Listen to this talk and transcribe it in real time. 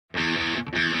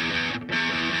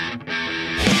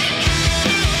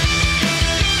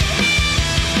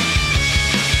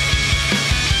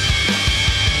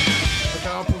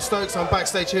Stokes. I'm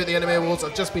backstage here at the NME Awards.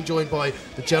 I've just been joined by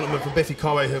the gentlemen from Biffy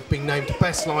Clyro who have been named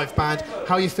Best Live Band.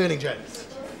 How are you feeling, James?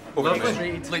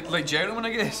 Like gentlemen,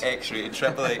 I guess. X-rated,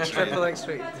 triple X-rated. Triple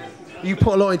X-rated. You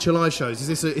put a lot into your live shows. Is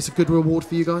this it's a good reward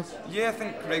for you guys? Yeah, I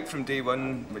think right from day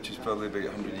one, which is probably about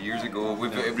 100 years ago,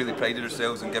 we've really prided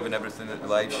ourselves on giving everything at the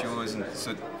live shows, and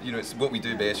so it's what we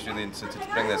do best really, and so to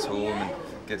bring this home and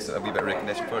get a wee bit of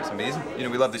recognition for it's amazing.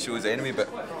 We love the shows anyway, but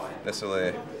this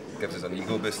will gives us an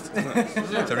ego boost.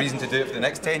 It's a reason to do it for the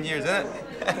next 10 years, isn't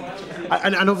it?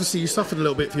 and obviously you suffered a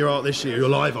little bit for your art this year, your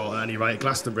live art at any rate, at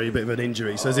Glastonbury, a bit of an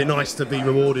injury, so is it nice to be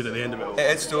rewarded at the end of it?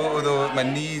 It's total though, my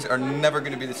knees are never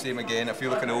going to be the same again. I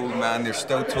feel like an old man, they're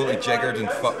still totally jiggered and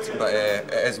fucked, but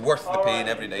it is worth the pain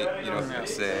every night.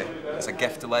 It's a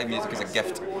gift. Live music is a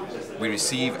gift we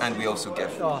receive and we also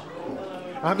give.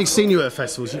 Having seen you at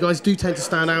festivals, you guys do tend to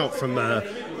stand out from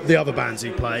the other bands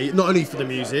who play, not only for the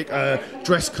music,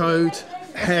 dress code,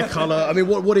 hair colour. I mean,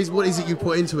 what is it you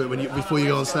put into it before you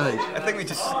go on stage? I think we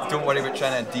just don't worry about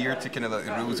trying to adhere to kind of like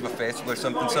the rules of a festival or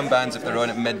something. Some bands, if they're on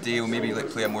at midday, will maybe like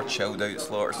play a more chilled out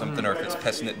slot or something, or if it's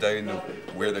pissing it down, they'll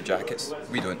wear their jackets.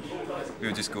 We don't. We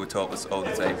would just go topless all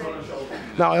the time.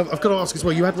 Now, I've got to ask as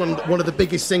well, you had one of the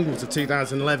biggest singles of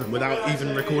 2011 without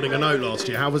even recording a note last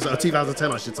year. How was that?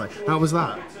 2010, I should say. How was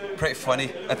that? Pretty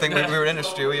funny. I think we were in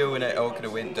Australia when it all kind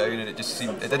of went down, and it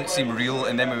didn't seem real,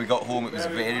 and then when we got home it was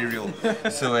very real.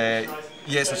 So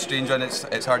yeah, it's a strange one.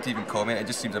 It's hard to even comment. It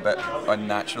just seems a bit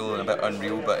unnatural and a bit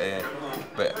unreal,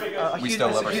 but we still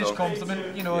love our song. It's a huge compliment,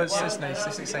 it's nice,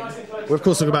 it's exciting. We're of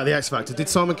course talking about the X Factor. Did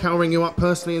Simon Cowell ring you up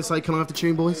personally and say, "Can I have the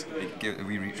tune, boys"? Give it a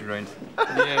wee reach around.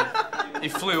 Yeah, he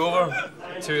flew over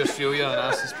to Australia and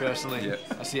asked us personally. Yeah.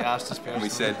 I see, asked us personally. And we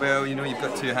said, well, you've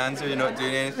got 2 hands here, you're not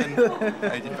doing anything.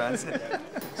 How do you fancy it?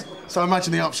 So I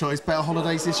imagine the upshot is better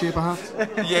holidays this year, perhaps?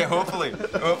 Yeah, hopefully.